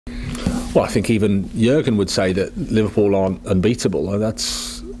Well, I think even Jurgen would say that Liverpool aren't unbeatable. I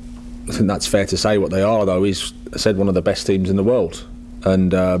think that's fair to say. What they are, though, is, said, one of the best teams in the world,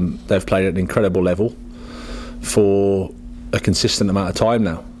 and they've played at an incredible level for a consistent amount of time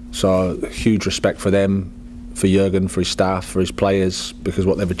now. So huge respect for them, for Jurgen, for his staff, for his players, because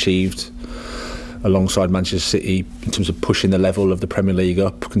what they've achieved alongside Manchester City in terms of pushing the level of the Premier League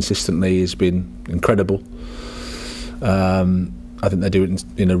up consistently has been incredible. I think they do it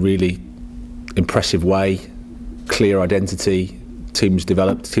in a really impressive way, clear identity, teams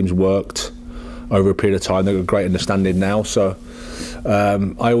developed, teams worked over a period of time. They've got a great understanding now. So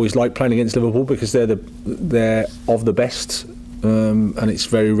I always like playing against Liverpool because they're of the best, and it's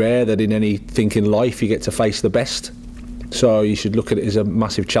very rare that in anything in life you get to face the best. So you should look at it as a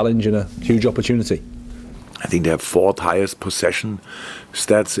massive challenge and a huge opportunity. I think they have fourth highest possession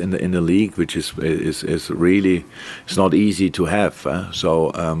stats in the league, which is really, it's not easy to have.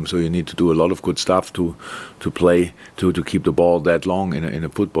 So you need to do a lot of good stuff to play to keep the ball that long in a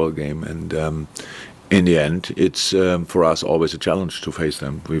football game. And in the end, it's for us always a challenge to face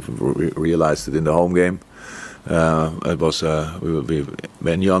them. We've realized it in the home game. It was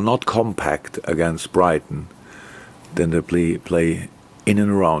when you are not compact against Brighton, then they play in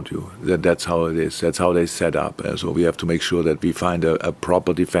and around you. That's how it is. That's how they set up. So we have to make sure that we find a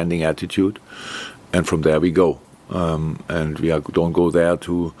proper defending attitude, and from there we go. And we don't go there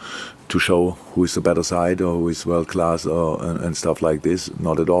to show who is the better side or who is world class and stuff like this.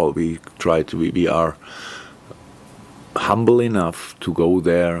 Not at all. We try to. We are humble enough to go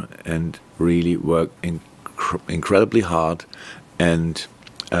there and really work incredibly hard and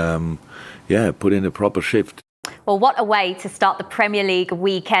put in a proper shift. Well, what a way to start the Premier League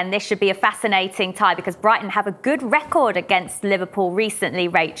weekend. This should be a fascinating tie because Brighton have a good record against Liverpool recently,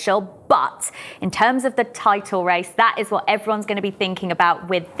 Rachel. But in terms of the title race, that is what everyone's going to be thinking about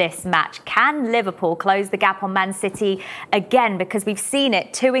with this match. Can Liverpool close the gap on Man City again? Because we've seen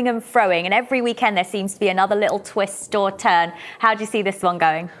it toing and froing, and every weekend there seems to be another little twist or turn. How do you see this one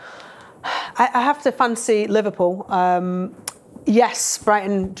going? I have to fancy Liverpool. Yes,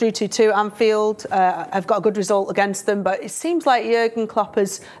 Brighton drew 2-2 Anfield. I've got a good result against them, but it seems like Jurgen Klopp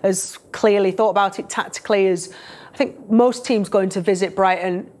has clearly thought about it tactically. As I think most teams going to visit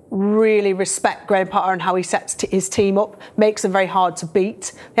Brighton really respect Graham Potter and how he sets his team up, makes them very hard to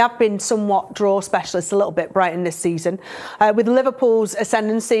beat. They have been somewhat draw specialists a little bit, Brighton, this season. With Liverpool's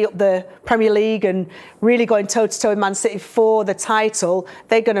ascendancy up the Premier League and really going toe-to-toe with Man City for the title,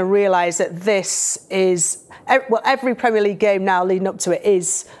 they're going to realise that this is, well, every Premier League game now leading up to it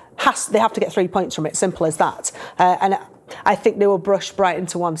they have to get 3 points from it, simple as that. And I think they will brush Brighton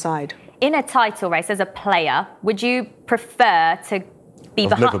to one side. In a title race, as a player, would you prefer to be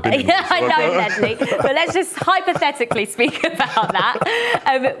behind? I know, Ledley, but let's just hypothetically speak about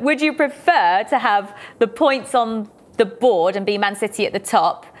that. Would you prefer to have the points on the board and be Man City at the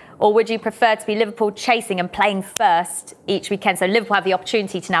top, or would you prefer to be Liverpool chasing and playing first each weekend? So Liverpool have the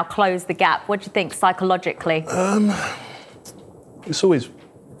opportunity to now close the gap. What do you think psychologically? They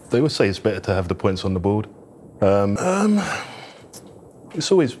always say it's better to have the points on the board. They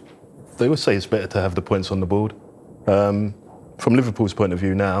always say it's better to have the points on the board. From Liverpool's point of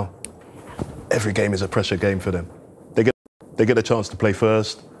view now, every game is a pressure game for them. They get a chance to play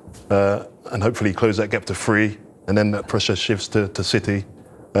first and hopefully close that gap to 3, and then that pressure shifts to City.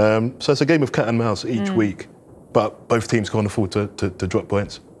 So it's a game of cat and mouse each week, but both teams can't afford to drop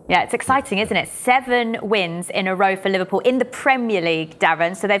points. Yeah, it's exciting, isn't it? 7 wins in a row for Liverpool in the Premier League,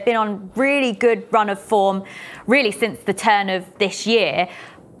 Darren. So they've been on really good run of form, really since the turn of this year.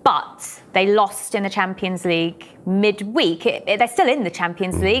 But they lost in the Champions League midweek. They're still in the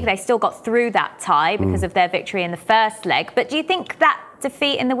Champions League. They still got through that tie because of their victory in the first leg. But do you think that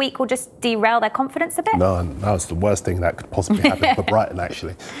defeat in the week will just derail their confidence a bit? No, that's the worst thing that could possibly happen for Brighton,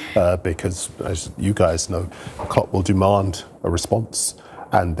 actually. Because, as you guys know, Klopp will demand a response,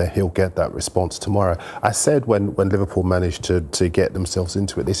 and he'll get that response tomorrow. I said when Liverpool managed to get themselves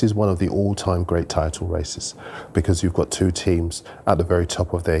into it, this is one of the all-time great title races because you've got 2 teams at the very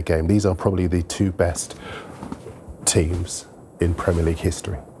top of their game. These are probably the 2 best teams in Premier League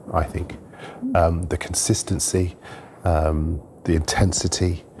history, I think. The consistency, the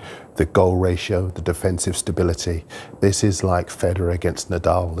intensity, the goal ratio, the defensive stability. This is like Federer against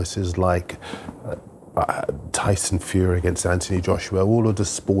Nadal. This is like Tyson Fury against Anthony Joshua, all of the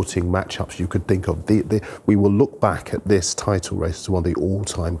sporting matchups you could think of. We will look back at this title race as one of the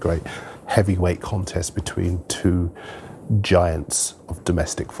all-time great heavyweight contests between 2 giants of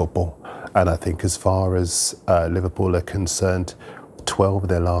domestic football. And I think as far as Liverpool are concerned, 12 of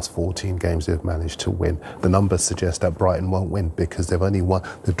their last 14 games they've managed to win. The numbers suggest that Brighton won't win because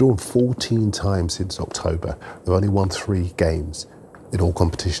they've drawn 14 times since October. They've only won 3 games in all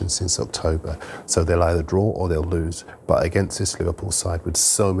competitions since October. So they'll either draw or they'll lose. But against this Liverpool side with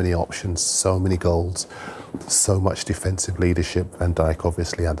so many options, so many goals, so much defensive leadership, Van Dijk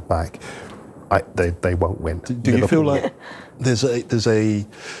obviously at the back, they won't win. Do you feel like there's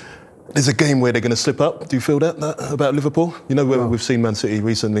a game where they're going to slip up? Do you feel that about Liverpool? You know, where we've seen Man City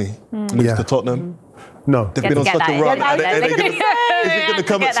recently lose to Tottenham. No, they've been on such a run. Is it going to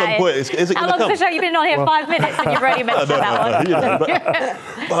come at some point? Is it going to come? How long's the show? You've been on here 5 minutes and you've already mentioned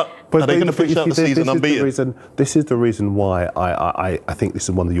that one. But are they going to finish out the season unbeaten? This is the reason why I think this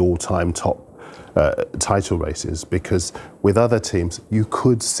is one of the all-time top title races, because with other teams you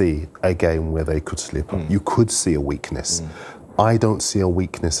could see a game where they could slip up. You could see a weakness. I don't see a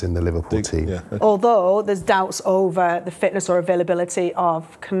weakness in the Liverpool team. Yeah. Although there's doubts over the fitness or availability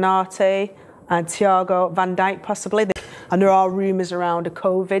of Konate and Thiago, Van Dijk possibly. And there are rumours around a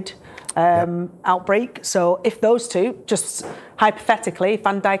COVID outbreak. So if those two, just hypothetically,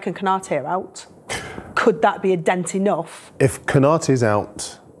 Van Dijk and Konate are out, could that be a dent enough? If Konate's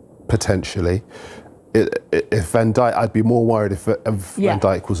out, potentially. If Van Dijk, I'd be more worried if Van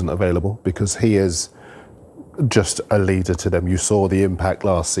Dijk wasn't available, because he is just a leader to them. You saw the impact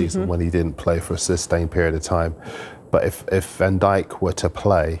last season when he didn't play for a sustained period of time. But if Van Dijk were to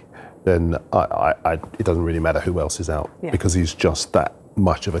play, then it doesn't really matter who else is out, because he's just that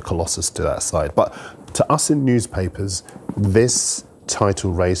much of a colossus to that side. But to us in newspapers, this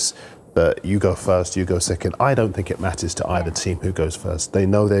title race, that you go first, you go second, I don't think it matters to either team who goes first. They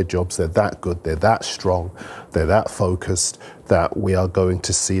know their jobs, they're that good, they're that strong, they're that focused, that we are going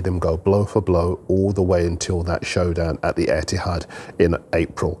to see them go blow for blow all the way until that showdown at the Etihad in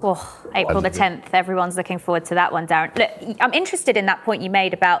April. Oh, April the 10th. Everyone's looking forward to that one, Darren. Look, I'm interested in that point you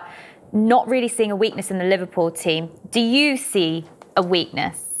made about not really seeing a weakness in the Liverpool team. Do you see a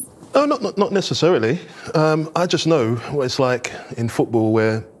weakness? No, not necessarily. I just know what it's like in football,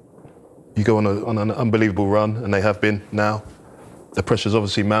 where you go on an unbelievable run, and they have been now. The pressure's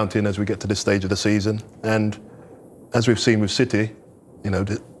obviously mounting as we get to this stage of the season. And as we've seen with City, you know,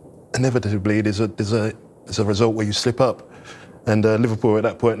 inevitably there's a result where you slip up. And Liverpool are at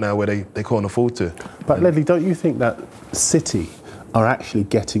that point now where they can't afford to. But Ledley, don't you think that City are actually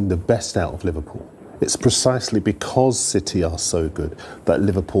getting the best out of Liverpool? It's precisely because City are so good that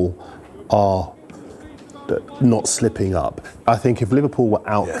Liverpool are not slipping up. I think if Liverpool were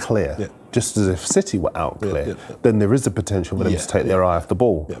out clear, just as if City were out clear, then there is a potential for them to take their eye off the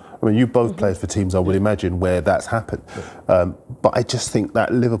ball. I mean, you both played for teams, I would imagine, where that's happened. But I just think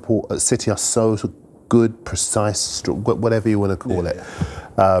that Liverpool at City are so good, precise, whatever you want to call it.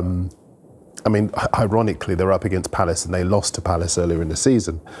 I mean, ironically, they're up against Palace and they lost to Palace earlier in the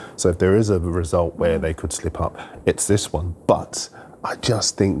season. So if there is a result where they could slip up, it's this one. But I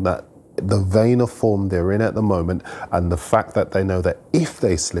just think that the vein of form they're in at the moment, and the fact that they know that if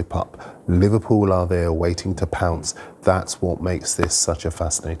they slip up, Liverpool are there waiting to pounce, that's what makes this such a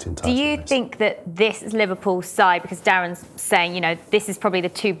fascinating time. Do you think that this is Liverpool's side, because Darren's saying, you know, this is probably the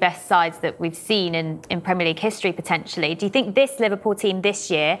two best sides that we've seen in Premier League history potentially. Do you think this Liverpool team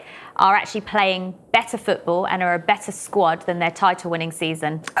this year are actually playing better football and are a better squad than their title-winning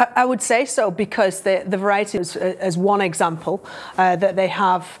season? I would say so, because the variety is, as one example, that they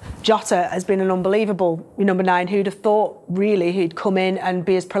have. Jota has been an unbelievable number 9. Who'd have thought, really, he'd come in and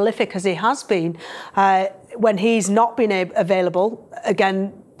be as prolific as he has been. When he's not been available,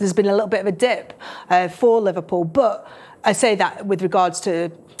 again, there's been a little bit of a dip for Liverpool. But I say that with regards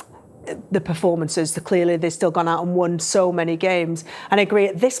to the performances, clearly they've still gone out and won so many games. And I agree,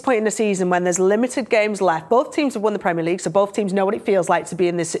 at this point in the season, when there's limited games left, both teams have won the Premier League, so both teams know what it feels like to be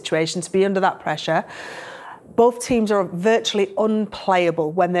in this situation, to be under that pressure. Both teams are virtually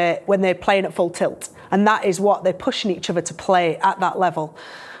unplayable when they're playing at full tilt. And that is what they're pushing each other to play at that level.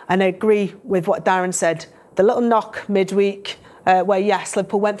 And I agree with what Darren said. The little knock midweek, where, yes,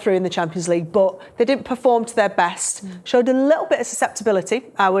 Liverpool went through in the Champions League, but they didn't perform to their best. Showed a little bit of susceptibility,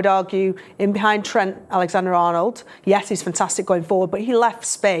 I would argue, in behind Trent Alexander-Arnold. Yes, he's fantastic going forward, but he left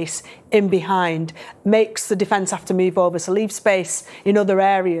space in behind, makes the defence have to move over, so leave space in other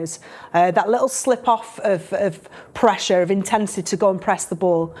areas. That little slip off of pressure, of intensity to go and press the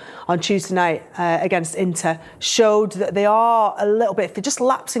ball on Tuesday night against Inter showed that they are a little bit, if they just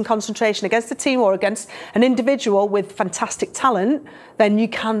lapse in concentration against a team or against an individual with fantastic talent, then you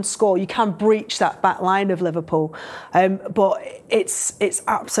can score, you can breach that back line of Liverpool. But it's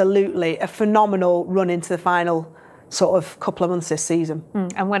absolutely a phenomenal run into the final sort of couple of months this season.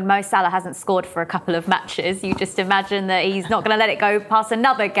 And when Mo Salah hasn't scored for a couple of matches, you just imagine that he's not going to let it go past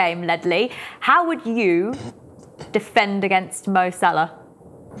another game, Ledley. How would you defend against Mo Salah?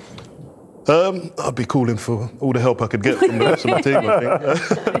 I'd be calling for all the help I could get from the rest of my team, I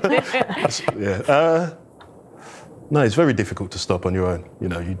think. No, it's very difficult to stop on your own. You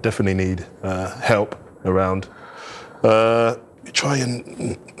know, you definitely need help around. Try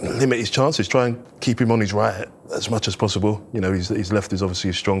and limit his chances. Try and keep him on his right as much as possible. You know, his left is obviously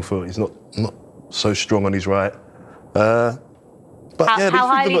a strong foot. He's not so strong on his right. But How these things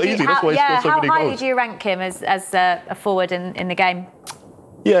are not easy. That's why he scores so many goals. How highly do you rank him as a forward in the game?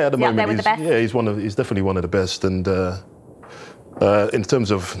 Yeah, at the moment, up there with the best? he's definitely one of the best. And in terms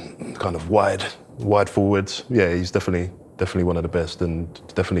of kind of wide forwards, yeah, he's definitely one of the best, and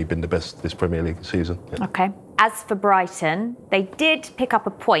definitely been the best this Premier League season. Yeah. Okay. As for Brighton, they did pick up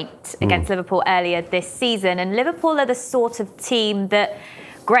a point against Liverpool earlier this season, and Liverpool are the sort of team that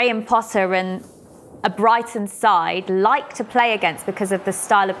Graham Potter and a Brighton side like to play against because of the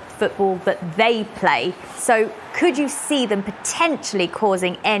style of football that they play. So could you see them potentially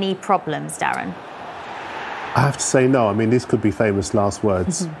causing any problems, Darren? I have to say no. I mean, this could be famous last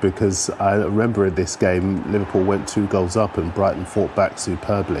words because I remember in this game, Liverpool went 2 goals up and Brighton fought back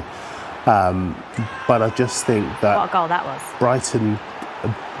superbly. But I just think that... What a goal that was. Brighton,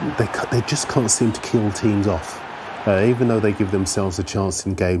 they just can't seem to kill teams off. Even though they give themselves a chance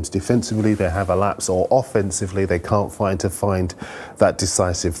in games, defensively they have a lapse, or offensively they can't find that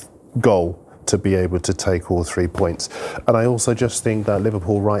decisive goal to be able to take all 3 points. And I also just think that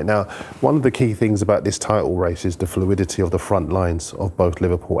Liverpool right now, one of the key things about this title race is the fluidity of the front lines of both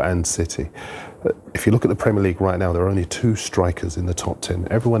Liverpool and City. If you look at the Premier League right now, there are only 2 strikers in the top 10.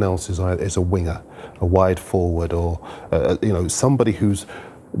 Everyone else is a winger, a wide forward, or somebody whose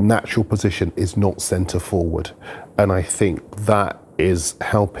natural position is not centre forward. And I think that is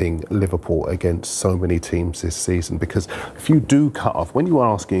helping Liverpool against so many teams this season, because if you do cut off, when you were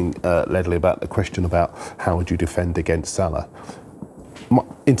asking Ledley about the question about how would you defend against Salah,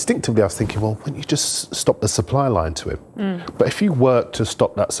 instinctively I was thinking, well, why don't you just stop the supply line to him? But if you work to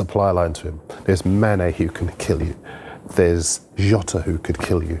stop that supply line to him, there's Mane who can kill you, there's Jota who could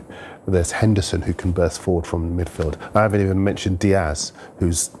kill you, there's Henderson who can burst forward from the midfield. I haven't even mentioned Diaz,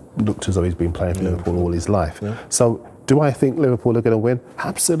 who's looked as though he's been playing for Liverpool all his life. Yeah. So do I think Liverpool are going to win?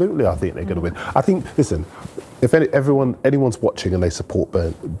 Absolutely, I think they're going to win. I think, listen, if anyone's watching and they support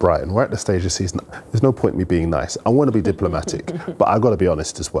Brighton, we're at the stage of the season, there's no point in me being nice. I want to be diplomatic, but I've got to be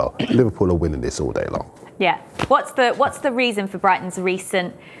honest as well. Liverpool are winning this all day long. Yeah. What's the reason for Brighton's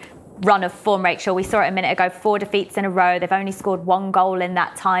recent run of form, Rachel? We saw it a minute ago, 4 defeats in a row. They've only scored 1 goal in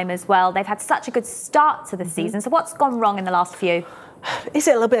that time as well. They've had such a good start to the season. So what's gone wrong in the last few? Is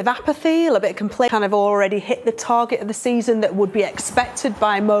it a little bit of apathy, a little bit of complaint? Kind of already hit the target of the season that would be expected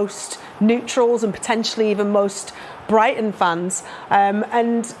by most neutrals and potentially even most Brighton fans.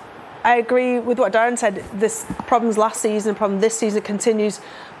 And I agree with what Darren said. This problems last season, problem this season continues.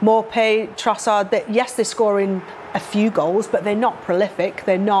 Morpay, Trossard, yes, they're scoring a few goals, but they're not prolific.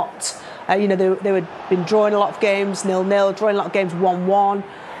 They're not, they were been drawing a lot of games 0-0, drawing a lot of games 1-1.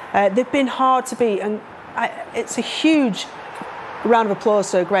 They've been hard to beat, and it's a huge round of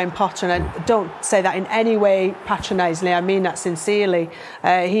applause to Graham Potter, and I don't say that in any way patronisingly, I mean that sincerely.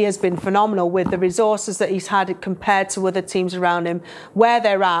 He has been phenomenal with the resources that he's had compared to other teams around him. Where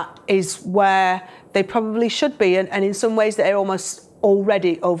they're at is where they probably should be, and in some ways they're almost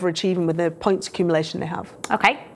already overachieving with the points accumulation they have. Okay.